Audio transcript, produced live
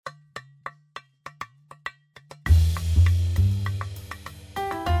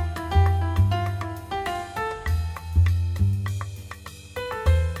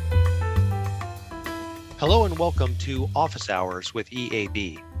Hello and welcome to Office Hours with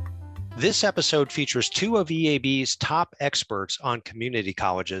EAB. This episode features two of EAB's top experts on community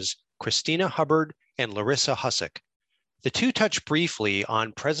colleges, Christina Hubbard and Larissa Husick. The two touch briefly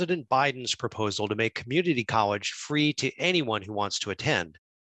on President Biden's proposal to make community college free to anyone who wants to attend,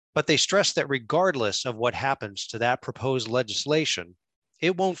 but they stress that regardless of what happens to that proposed legislation,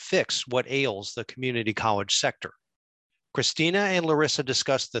 it won't fix what ails the community college sector. Christina and Larissa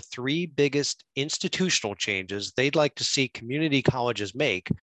discuss the three biggest institutional changes they'd like to see community colleges make,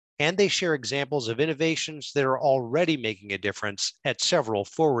 and they share examples of innovations that are already making a difference at several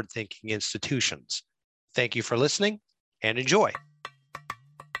forward-thinking institutions. Thank you for listening and enjoy.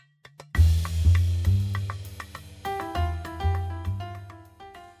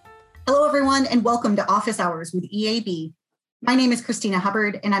 Hello, everyone, and welcome to Office Hours with EAB. My name is Christina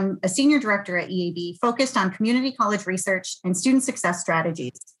Hubbard, and I'm a senior director at EAB focused on community college research and student success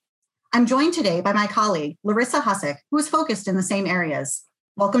strategies. I'm joined today by my colleague, Larissa Husick, who is focused in the same areas.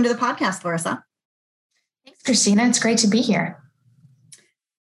 Welcome to the podcast, Larissa. Thanks, Christina. It's great to be here.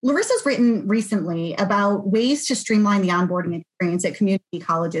 Larissa's written recently about ways to streamline the onboarding experience at community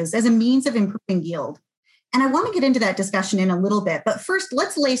colleges as a means of improving yield. And I want to get into that discussion in a little bit, but first,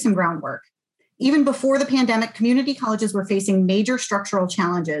 let's lay some groundwork. Even before the pandemic, community colleges were facing major structural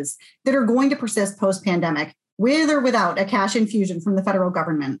challenges that are going to persist post-pandemic, with or without a cash infusion from the federal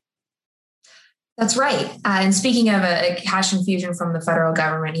government. That's right. And speaking of a cash infusion from the federal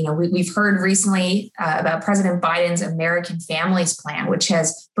government, we've heard recently about President Biden's American Families Plan, which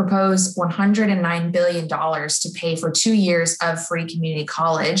has proposed $109 billion to pay for 2 years of free community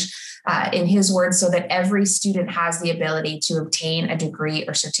college, in his words, so that every student has the ability to obtain a degree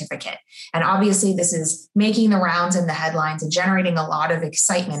or certificate. And obviously, this is making the rounds in the headlines and generating a lot of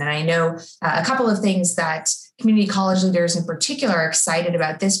excitement. And I know a couple of things that community college leaders in particular are excited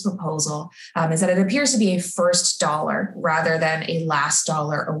about this proposal is that it appears to be a first dollar rather than a last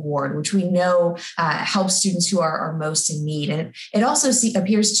dollar award, which we know helps students who are most in need. And it also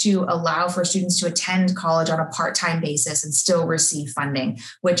appears to allow for students to attend college on a part-time basis and still receive funding,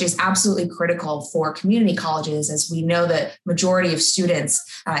 which is absolutely critical for community colleges, as we know the majority of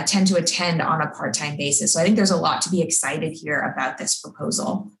students tend to attend on a part-time basis. So I think there's a lot to be excited here about this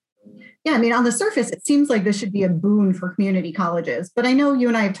proposal. Yeah, on the surface, it seems like this should be a boon for community colleges, but I know you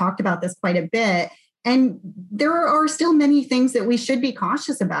and I have talked about this quite a bit, and there are still many things that we should be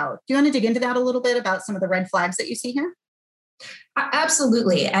cautious about. Do you want to dig into that a little bit about some of the red flags that you see here?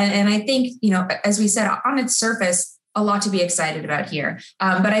 Absolutely. And I think, as we said, on its surface, a lot to be excited about here.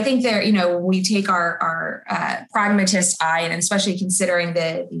 But I think we take our pragmatist eye, and especially considering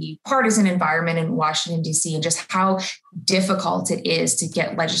the partisan environment in Washington, D.C., and just how difficult it is to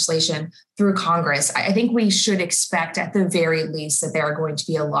get legislation through Congress. I think we should expect at the very least that there are going to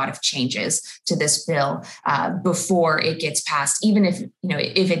be a lot of changes to this bill before it gets passed, even if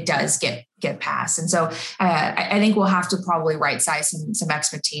it does get passed. And so I think we'll have to probably right-size some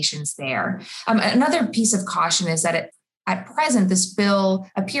expectations there. Another piece of caution is that at present, this bill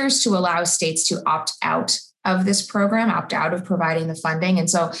appears to allow states to opt out of this program, opt out of providing the funding. And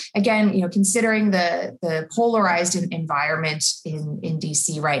so again, considering the polarized environment in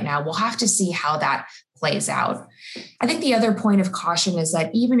DC right now, we'll have to see how that plays out. I think the other point of caution is that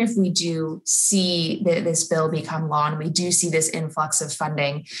even if we do see this bill become law and we do see this influx of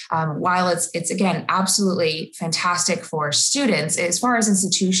funding, while it's again absolutely fantastic for students, as far as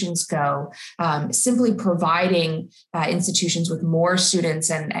institutions go, simply providing institutions with more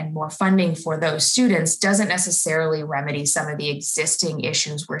students and more funding for those students doesn't necessarily remedy some of the existing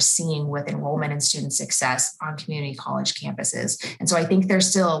issues we're seeing with enrollment and student success on community college campuses. And so I think there's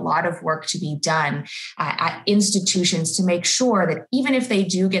still a lot of work to be done at institutions to make sure that even if they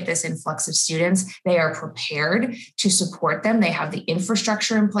do get this influx of students, they are prepared to support them. They have the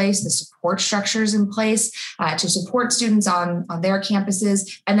infrastructure in place, the support structures in place to support students on their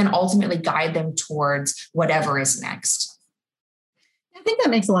campuses, and then ultimately guide them towards whatever is next. I think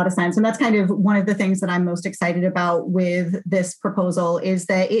that makes a lot of sense. And that's kind of one of the things that I'm most excited about with this proposal is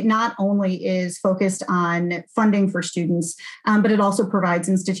that it not only is focused on funding for students, but it also provides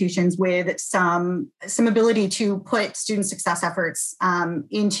institutions with some ability to put student success efforts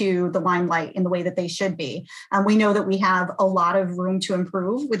into the limelight in the way that they should be. We know that we have a lot of room to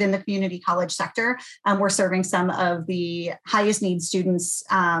improve within the community college sector. We're serving some of the highest need students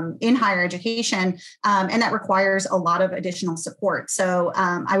in higher education, and that requires a lot of additional support. So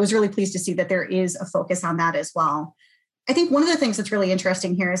I was really pleased to see that there is a focus on that as well. I think one of the things that's really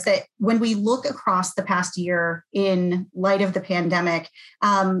interesting here is that when we look across the past year in light of the pandemic,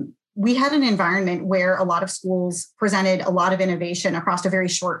 we had an environment where a lot of schools presented a lot of innovation across a very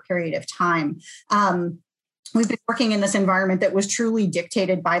short period of time. we've been working in this environment that was truly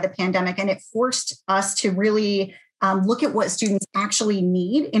dictated by the pandemic, and it forced us to really look at what students actually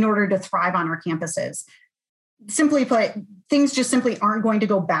need in order to thrive on our campuses. Simply put, things just simply aren't going to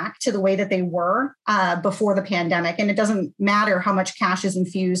go back to the way that they were before the pandemic. And it doesn't matter how much cash is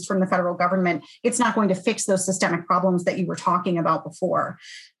infused from the federal government. It's not going to fix those systemic problems that you were talking about before.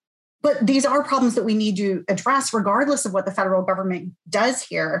 But these are problems that we need to address regardless of what the federal government does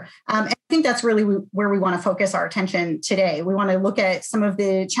here. And I think that's really where we want to focus our attention today. We want to look at some of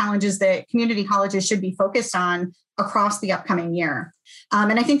the challenges that community colleges should be focused on across the upcoming year.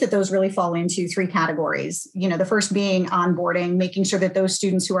 And I think that those really fall into three categories. The first being onboarding, making sure that those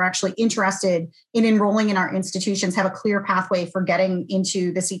students who are actually interested in enrolling in our institutions have a clear pathway for getting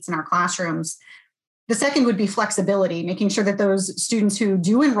into the seats in our classrooms. The second would be flexibility, making sure that those students who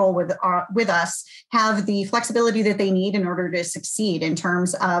do enroll with us have the flexibility that they need in order to succeed in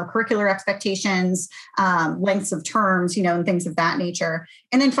terms of curricular expectations, lengths of terms, and things of that nature.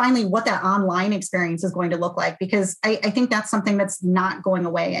 And then finally, what that online experience is going to look like, because I think that's something that's not going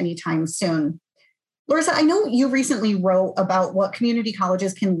away anytime soon. Larissa, I know you recently wrote about what community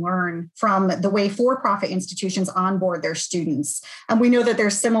colleges can learn from the way for-profit institutions onboard their students. And we know that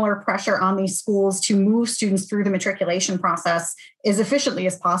there's similar pressure on these schools to move students through the matriculation process as efficiently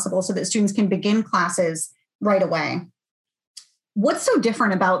as possible so that students can begin classes right away. What's so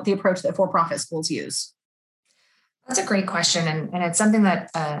different about the approach that for-profit schools use? That's a great question. And it's something that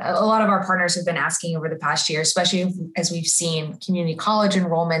a lot of our partners have been asking over the past year, especially as we've seen community college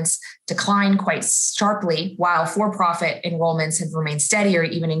enrollments decline quite sharply, while for-profit enrollments have remained steady or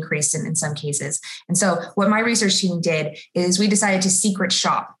even increased in some cases. And so what my research team did is we decided to secret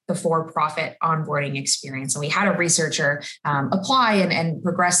shop the for-profit onboarding experience. And we had a researcher apply and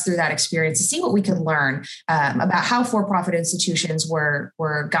progress through that experience to see what we could learn about how for-profit institutions were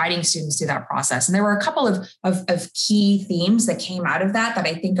guiding students through that process. And there were a couple of key themes that came out of that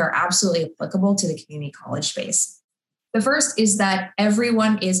I think are absolutely applicable to the community college space. The first is that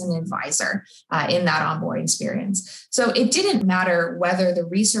everyone is an advisor in that onboarding experience. So it didn't matter whether the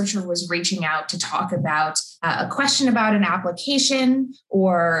researcher was reaching out to talk about a question about an application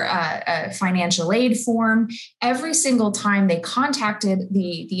or a financial aid form. Every single time they contacted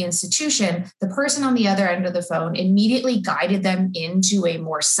the institution, the person on the other end of the phone immediately guided them into a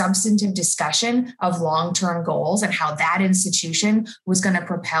more substantive discussion of long-term goals and how that institution was going to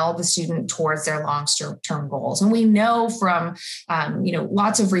propel the student towards their long-term goals. And we know from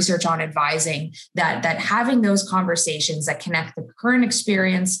lots of research on advising that having those conversations that connect the current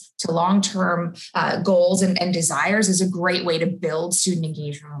experience to long-term goals and desires is a great way to build student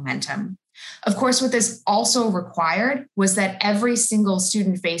engagement momentum. Of course, what this also required was that every single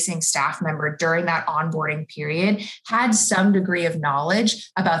student-facing staff member during that onboarding period had some degree of knowledge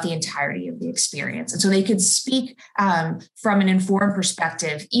about the entirety of the experience. And so they could speak from an informed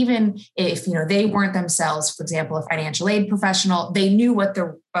perspective, even if they weren't themselves, for example, a financial aid professional. They knew what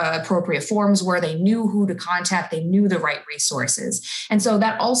the appropriate forms were. They knew who to contact. They knew the right resources. And so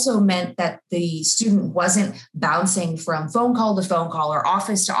that also meant that the student wasn't bouncing from phone call to phone call or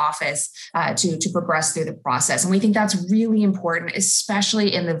office to office to progress through the process. And we think that's really important,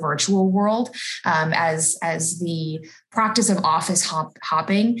 especially in the virtual world, as the practice of office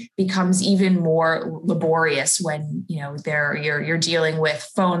hopping becomes even more laborious when you're dealing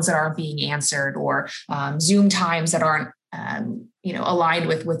with phones that aren't being answered or Zoom times that aren't aligned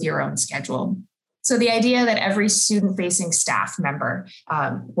with your own schedule. So the idea that every student-facing staff member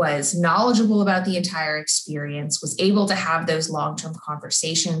was knowledgeable about the entire experience, was able to have those long-term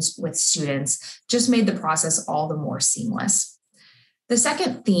conversations with students, just made the process all the more seamless. The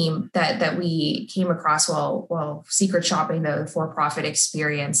second theme that we came across while secret shopping the for-profit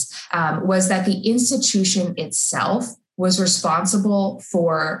experience was that the institution itself was responsible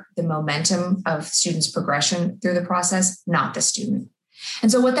for the momentum of students' progression through the process, not the student.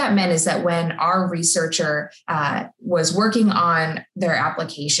 And so what that meant is that when our researcher was working on their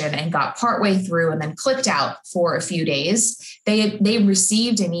application and got partway through and then clicked out for a few days, they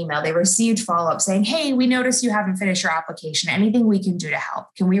received an email, they received follow-up saying, hey, we noticed you haven't finished your application. Anything we can do to help?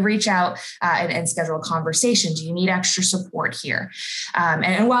 Can we reach out and schedule a conversation? Do you need extra support here?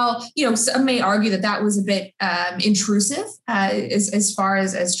 And while, some may argue that was a bit intrusive as far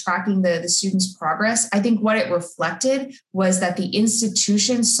as tracking the students' progress, I think what it reflected was that the institution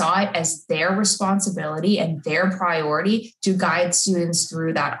saw it as their responsibility and their priority to guide students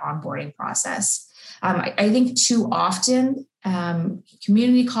through that onboarding process. I think too often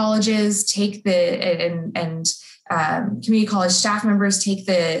community colleges take community college staff members take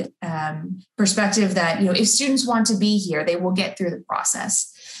the perspective that if students want to be here, they will get through the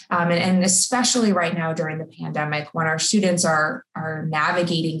process. And especially right now during the pandemic, when our students are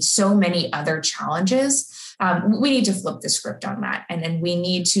navigating so many other challenges, we need to flip the script on that. And then we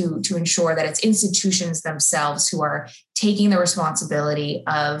need to ensure that it's institutions themselves who are taking the responsibility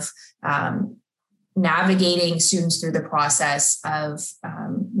of navigating students through the process of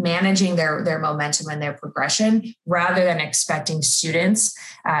managing their momentum and their progression, rather than expecting students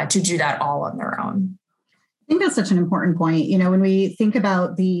to do that all on their own. I think that's such an important point. When we think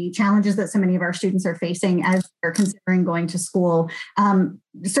about the challenges that so many of our students are facing as they're considering going to school,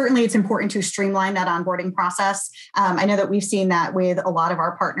 certainly it's important to streamline that onboarding process. I know that we've seen that with a lot of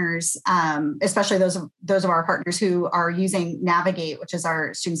our partners, especially those of our partners who are using Navigate, which is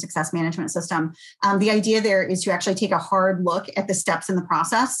our student success management system. The idea there is to actually take a hard look at the steps in the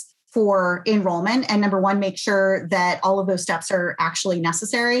process for enrollment. And number one, make sure that all of those steps are actually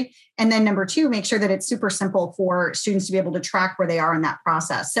necessary. And then number two, make sure that it's super simple for students to be able to track where they are in that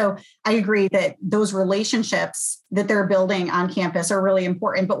process. So I agree that those relationships that they're building on campus are really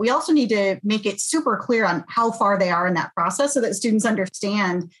important, but we also need to make it super clear on how far they are in that process so that students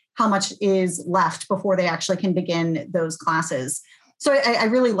understand how much is left before they actually can begin those classes. So I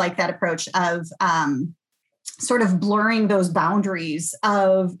really like that approach of sort of blurring those boundaries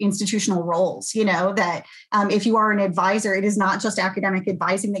of institutional roles, that if you are an advisor, it is not just academic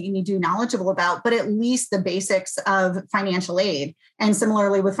advising that you need to be knowledgeable about, but at least the basics of financial aid. And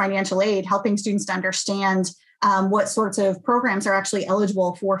similarly with financial aid, helping students to understand what sorts of programs are actually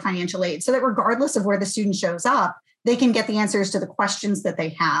eligible for financial aid, so that regardless of where the student shows up, they can get the answers to the questions that they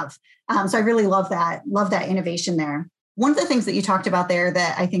have. So I really love that innovation there. One of the things that you talked about there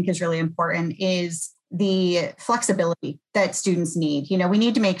that I think is really important is the flexibility that students need. We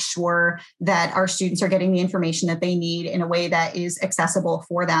need to make sure that our students are getting the information that they need in a way that is accessible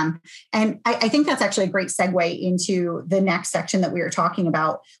for them. And I think that's actually a great segue into the next section that we are talking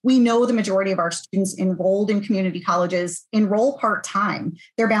about. We know the majority of our students enrolled in community colleges enroll part-time.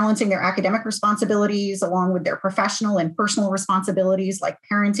 They're balancing their academic responsibilities along with their professional and personal responsibilities like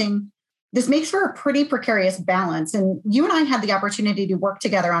parenting. This makes for a pretty precarious balance. And you and I had the opportunity to work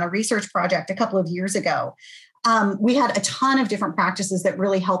together on a research project a couple of years ago. We had a ton of different practices that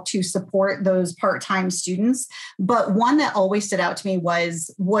really helped to support those part-time students. But one that always stood out to me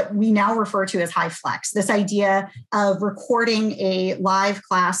was what we now refer to as high flex, this idea of recording a live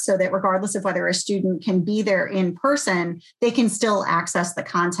class so that regardless of whether a student can be there in person, they can still access the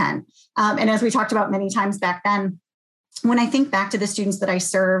content. And as we talked about many times back then, when I think back to the students that I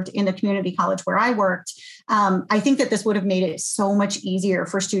served in the community college where I worked, I think that this would have made it so much easier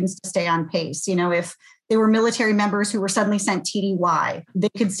for students to stay on pace. If they were military members who were suddenly sent TDY, they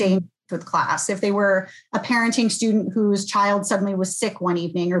could stay with class. If they were a parenting student whose child suddenly was sick one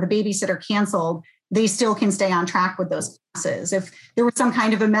evening or the babysitter canceled, they still can stay on track with those classes. If there was some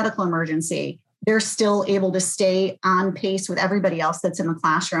kind of a medical emergency, they're still able to stay on pace with everybody else that's in the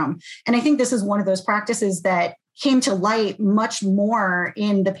classroom. And I think this is one of those practices that came to light much more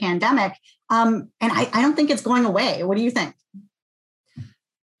in the pandemic. And I don't think it's going away. What do you think?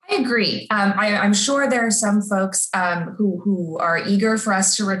 I agree. I'm sure there are some folks who are eager for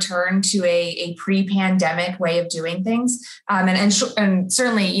us to return to a pre-pandemic way of doing things. And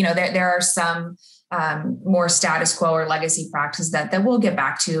certainly, there are some more status quo or legacy practices that we'll get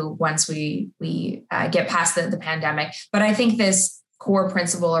back to once we get past the pandemic. But I think this core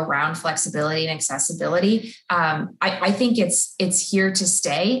principle around flexibility and accessibility, I think it's here to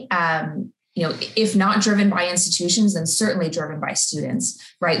stay. If not driven by institutions, then certainly driven by students,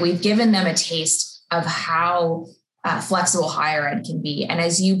 right? We've given them a taste of how flexible higher ed can be. And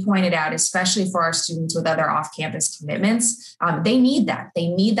as you pointed out, especially for our students with other off-campus commitments, they need that. They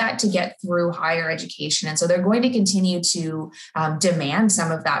need that to get through higher education. And so they're going to continue to demand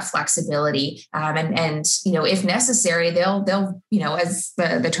some of that flexibility. And if necessary, they'll as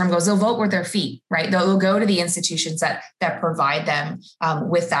the term goes, they'll vote with their feet, right? They'll go to the institutions that provide them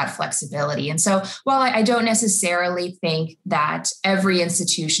with that flexibility. And so while I don't necessarily think that every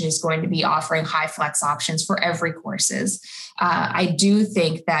institution is going to be offering high flex options for every courses, I do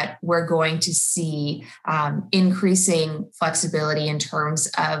think that we're going to see increasing flexibility in terms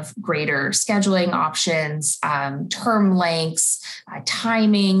of greater scheduling options, term lengths,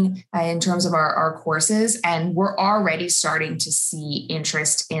 timing in terms of our courses. And we're already starting to see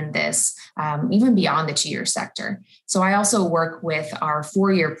interest in this, even beyond the 2-year sector. So I also work with our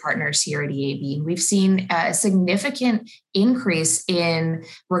 4-year partners here at EAB, and we've seen a significant increase in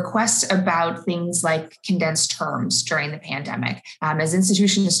requests about things like condensed terms during the pandemic. pandemic, as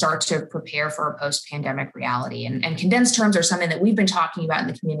institutions start to prepare for a post-pandemic reality. And condensed terms are something that we've been talking about in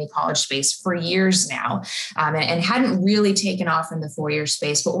the community college space for years now, and hadn't really taken off in the four-year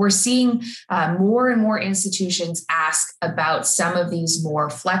space. But we're seeing more and more institutions ask about some of these more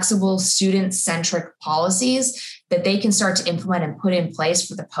flexible, student-centric policies that they can start to implement and put in place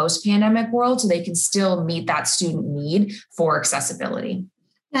for the post-pandemic world so they can still meet that student need for accessibility.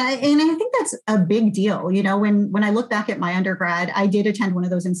 Yeah, and I think that's a big deal. You know, when I look back at my undergrad, I did attend one of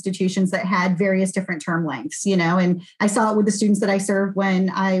those institutions that had various different term lengths, you know, and I saw it with the students that I served when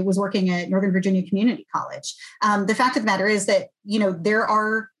I was working at Northern Virginia Community College. The fact of the matter is that, you know, there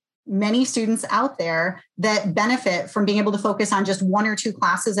are many students out there that benefit from being able to focus on just one or two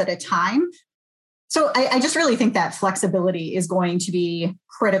classes at a time. So I just really think that flexibility is going to be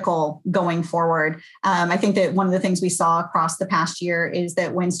critical going forward. I think that one of the things we saw across the past year is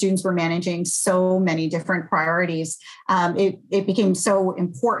that when students were managing so many different priorities, it became so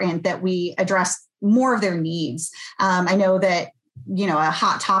important that we address more of their needs. I know that, you know, a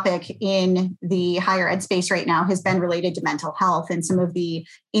hot topic in the higher ed space right now has been related to mental health and some of the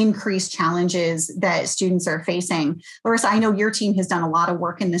increased challenges that students are facing. Larissa, I know your team has done a lot of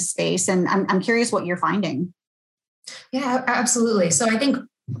work in this space, and I'm curious what you're finding. Yeah, absolutely. So I think,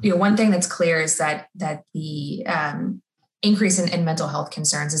 you know, one thing that's clear is that the increase in mental health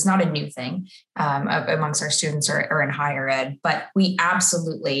concerns is not a new thing amongst our students or in higher ed, but we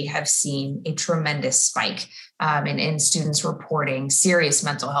absolutely have seen a tremendous spike in students reporting serious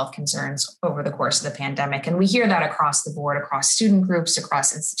mental health concerns over the course of the pandemic. And we hear that across the board, across student groups,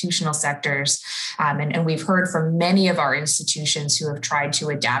 across institutional sectors. And we've heard from many of our institutions who have tried to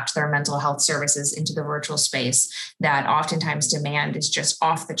adapt their mental health services into the virtual space that oftentimes demand is just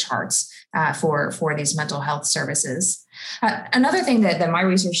off the charts for these mental health services. Another thing that my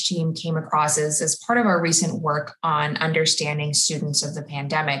research team came across is as part of our recent work on understanding students of the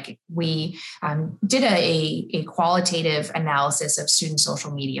pandemic, we did a qualitative analysis of student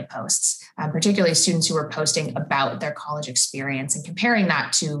social media posts, particularly students who were posting about their college experience and comparing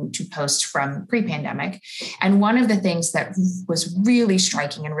that to posts from pre-pandemic. And one of the things that was really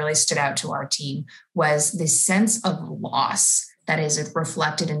striking and really stood out to our team was the sense of loss that is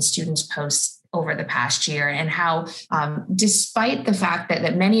reflected in students' posts over the past year, and how despite the fact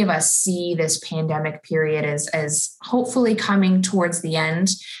that many of us see this pandemic period as hopefully coming towards the end,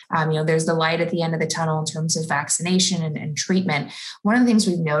 there's the light at the end of the tunnel in terms of vaccination and treatment. One of the things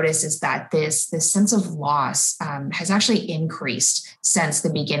we've noticed is that this sense of loss has actually increased since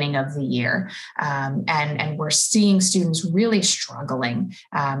the beginning of the year. And we're seeing students really struggling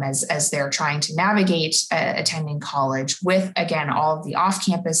as they're trying to navigate attending college with, again, all of the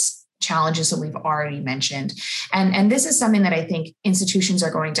off-campus challenges that we've already mentioned. And this is something that I think institutions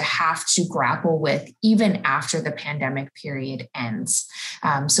are going to have to grapple with even after the pandemic period ends.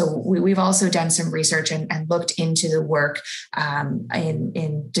 So we've also done some research and looked into the work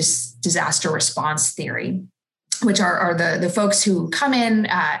in disaster response theory, which are the folks who come in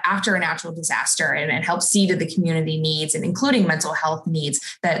after a natural disaster and help see to the community needs, and including mental health needs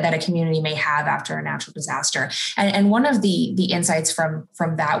that a community may have after a natural disaster. And one of the insights from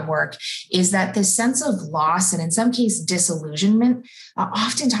that work is that this sense of loss and in some cases disillusionment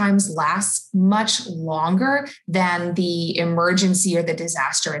oftentimes lasts much longer than the emergency or the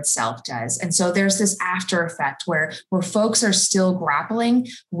disaster itself does. And so there's this after effect where folks are still grappling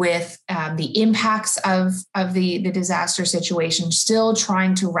with the impacts of the disaster situation, still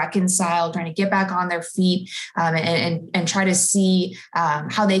trying to reconcile, trying to get back on their feet, and try to see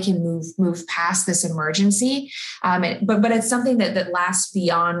how they can move past this emergency. But it's something that lasts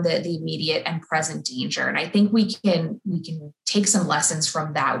beyond the immediate and present danger. And I think we can take some lessons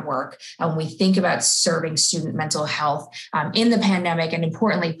from that work when we think about serving student mental health in the pandemic and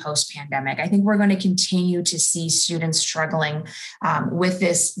importantly post-pandemic. I think we're going to continue to see students struggling with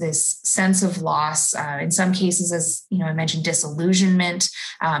this sense of loss, in some cases, as I mentioned, disillusionment,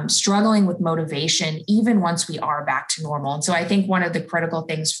 struggling with motivation, even once we are back to normal. And so I think one of the critical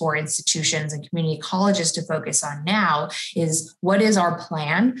things for institutions and community colleges to focus on now is what is our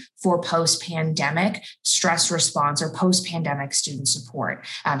plan for post-pandemic stress response or post-pandemic student support?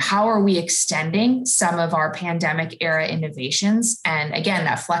 How are we extending some of our pandemic era innovations? And again,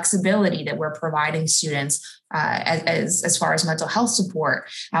 that flexibility that we're providing students as far as mental health support,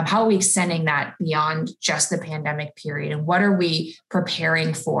 how are we extending that beyond just the pandemic period? And what are we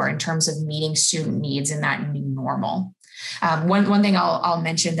preparing for in terms of meeting student needs in that new normal? One thing I'll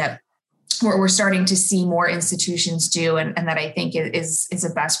mention that we're starting to see more institutions do, and that I think is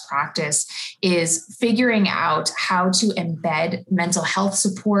a best practice, is figuring out how to embed mental health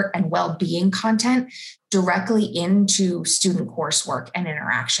support and well-being content directly into student coursework and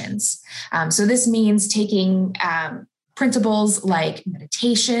interactions. So this means taking principles like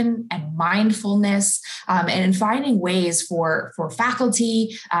meditation and mindfulness, and finding ways for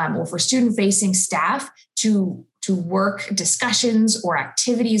faculty or for student-facing staff to work discussions or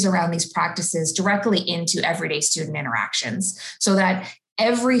activities around these practices directly into everyday student interactions, so that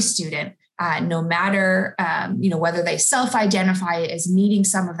every student, no matter whether they self-identify as needing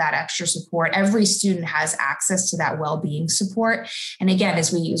some of that extra support, every student has access to that well-being support. And again,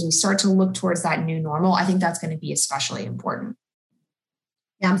 as we start to look towards that new normal, I think that's going to be especially important.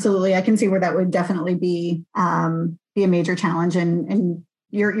 Yeah, absolutely. I can see where that would definitely be a major challenge, and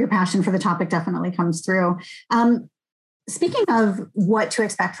your passion for the topic definitely comes through. Speaking of what to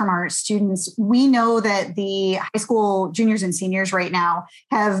expect from our students, we know that the high school juniors and seniors right now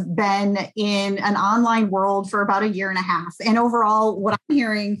have been in an online world for about 1.5 years. And overall, what I'm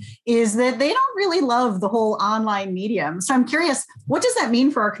hearing is that they don't really love the whole online medium. So I'm curious, what does that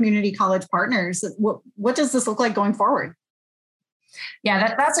mean for our community college partners? What does this look like going forward?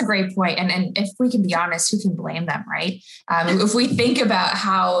 Yeah, that's a great point. And if we can be honest, who can blame them, right? If we think about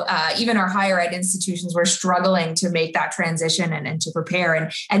how even our higher ed institutions were struggling to make that transition and to prepare,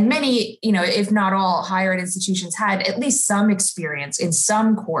 and many, if not all higher ed institutions had at least some experience in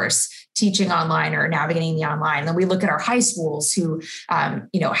some course teaching online or navigating the online. Then we look at our high schools who,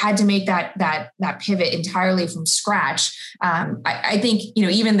 had to make that pivot entirely from scratch. I think,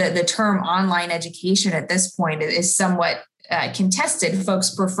 even the term online education at this point is somewhat contested.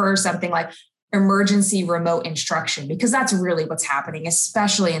 Folks prefer something like emergency remote instruction, because that's really what's happening,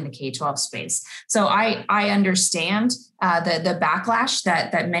 especially in the K-12 space. So I understand the backlash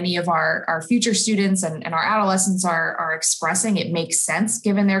that many of our future students and our adolescents are expressing. It makes sense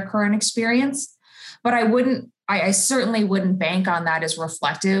given their current experience, but I certainly wouldn't bank on that as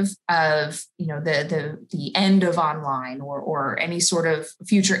reflective of the end of online or any sort of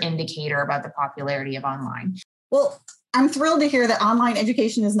future indicator about the popularity of online. Well, I'm thrilled to hear that online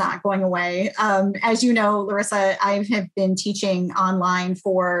education is not going away. As you know, Larissa, I have been teaching online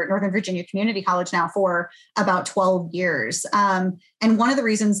for Northern Virginia Community College now for about 12 years. And one of the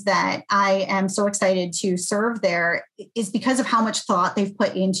reasons that I am so excited to serve there is because of how much thought they've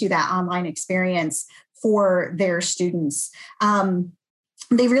put into that online experience for their students.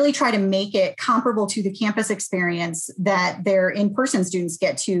 They really try to make it comparable to the campus experience that their in-person students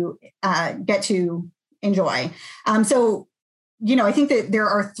get to enjoy. I think that there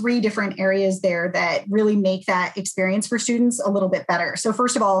are 3 different areas there that really make that experience for students a little bit better. So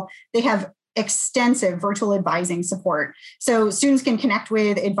first of all, they have extensive virtual advising support. So students can connect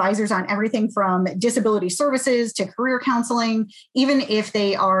with advisors on everything from disability services to career counseling. Even if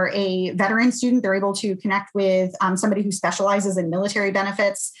they are a veteran student, they're able to connect with somebody who specializes in military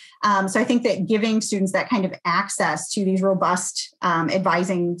benefits. So I think that giving students that kind of access to these robust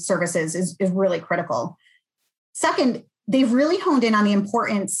advising services is really critical. Second, they've really honed in on the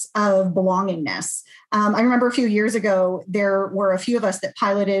importance of belongingness. I remember a few years ago, there were a few of us that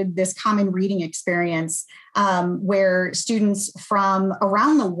piloted this common reading experience where students from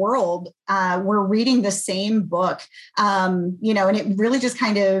around the world were reading the same book, and it really just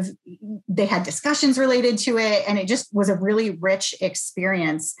they had discussions related to it, and it just was a really rich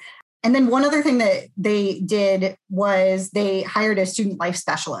experience. And then one other thing that they did was they hired a student life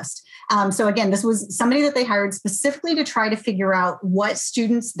specialist. So again, this was somebody that they hired specifically to try to figure out what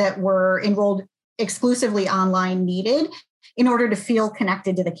students that were enrolled exclusively online needed in order to feel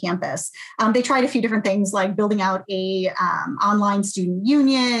connected to the campus. They tried a few different things like building out a online student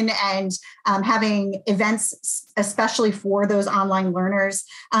union and having events especially for those online learners.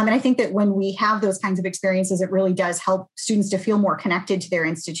 And I think that when we have those kinds of experiences, it really does help students to feel more connected to their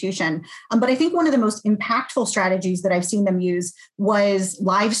institution. But I think one of the most impactful strategies that I've seen them use was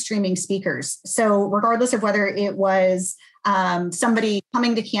live streaming speakers. So regardless of whether it was somebody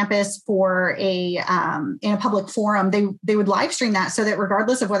coming to campus for in a public forum, they would live stream that so that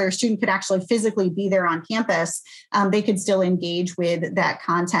regardless of whether a student could actually physically be there on campus, they could still engage with that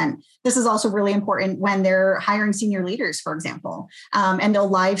content. This is also really important when they're hiring senior leaders, for example, and they'll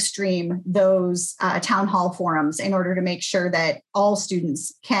live stream those town hall forums in order to make sure that all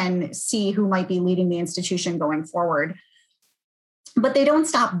students can see who might be leading the institution going forward. But they don't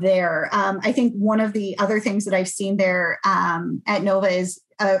stop there. I think one of the other things that I've seen there at Nova is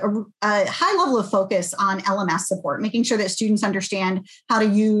a high level of focus on LMS support, making sure that students understand how to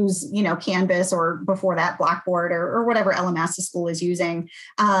use, Canvas, or before that, Blackboard, or whatever LMS the school is using.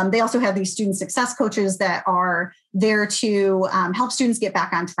 They also have these student success coaches that are there to help students get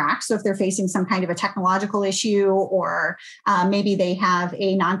back on track. So if they're facing some kind of a technological issue, or maybe they have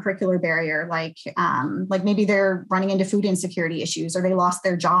a non-curricular barrier, like maybe they're running into food insecurity issues, or they lost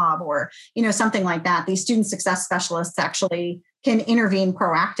their job, or something like that, these student success specialists actually can intervene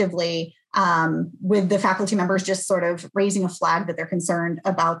proactively with the faculty members just sort of raising a flag that they're concerned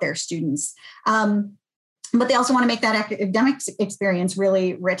about their students. But they also want to make that academic experience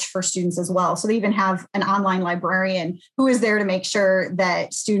really rich for students as well. So they even have an online librarian who is there to make sure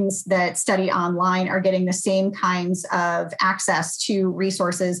that students that study online are getting the same kinds of access to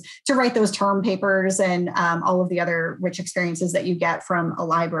resources to write those term papers and all of the other rich experiences that you get from a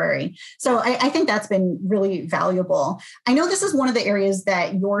library. So I think that's been really valuable. I know this is one of the areas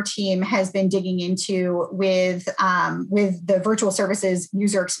that your team has been digging into with the virtual services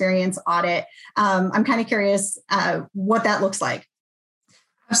user experience audit. I'm kind of curious what that looks like.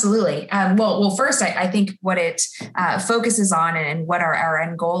 Absolutely. Well, first, I think what it focuses on, and what our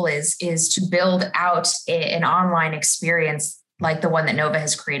end goal is to build out an online experience like the one that Nova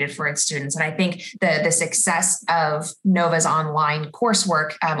has created for its students. And I think the success of Nova's online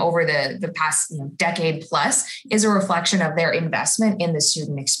coursework over the past decade plus is a reflection of their investment in the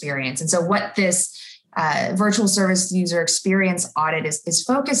student experience. And so what this virtual service user experience audit is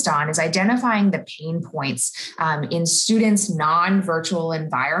focused on is identifying the pain points in students' non-virtual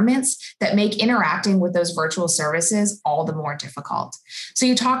environments that make interacting with those virtual services all the more difficult. So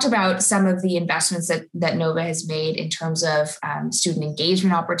you talked about some of the investments that Nova has made in terms of student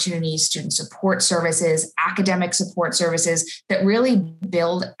engagement opportunities, student support services, academic support services that really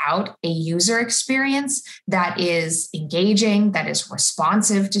build out a user experience that is engaging, that is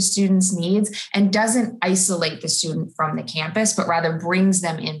responsive to students' needs, and doesn't isolate the student from the campus, but rather brings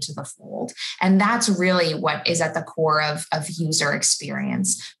them into the fold. And that's really what is at the core of user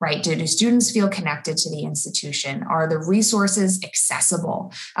experience, right? Do students feel connected to the institution? Are the resources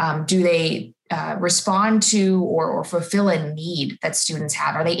accessible? Do they respond to or fulfill a need that students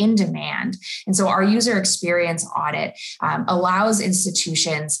have? Are they in demand? And so our user experience audit allows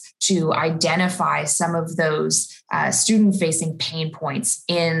institutions to identify some of those student-facing pain points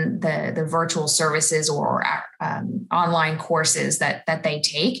in the virtual services or online courses that they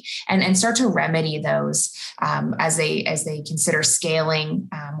take, and start to remedy those as they consider scaling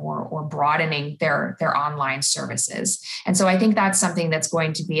or broadening their online services. And so I think that's something that's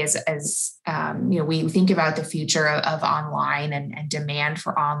going to be as we think about the future of online and demand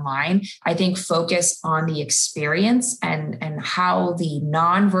for online. I think focus on the experience and how the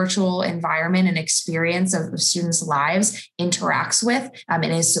non-virtual environment and experience of students' lives interacts with and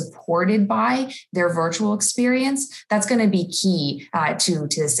is supported by their virtual experience. That's going to be key to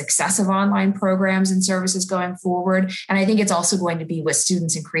the success of online programs and services going forward. And I think it's also going to be what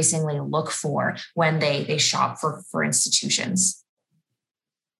students increasingly look for when they shop for institutions.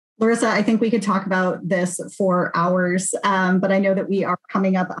 Larissa, I think we could talk about this for hours, but I know that we are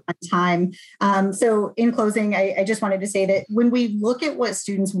coming up on time. So in closing, I just wanted to say that when we look at what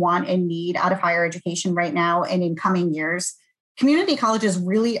students want and need out of higher education right now and in coming years, community colleges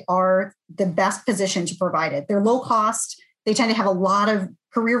really are the best position to provide it. They're low cost. They tend to have a lot of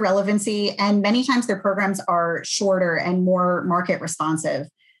career relevancy, and many times their programs are shorter and more market responsive.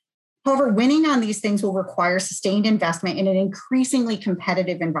 However, winning on these things will require sustained investment in an increasingly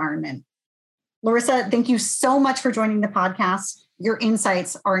competitive environment. Larissa, thank you so much for joining the podcast. Your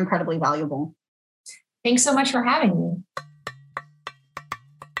insights are incredibly valuable. Thanks so much for having me.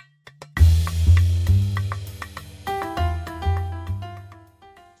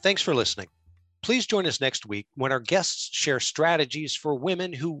 Thanks for listening. Please join us next week when our guests share strategies for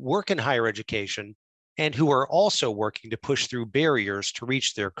women who work in higher education and who are also working to push through barriers to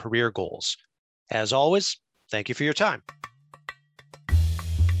reach their career goals. As always, thank you for your time.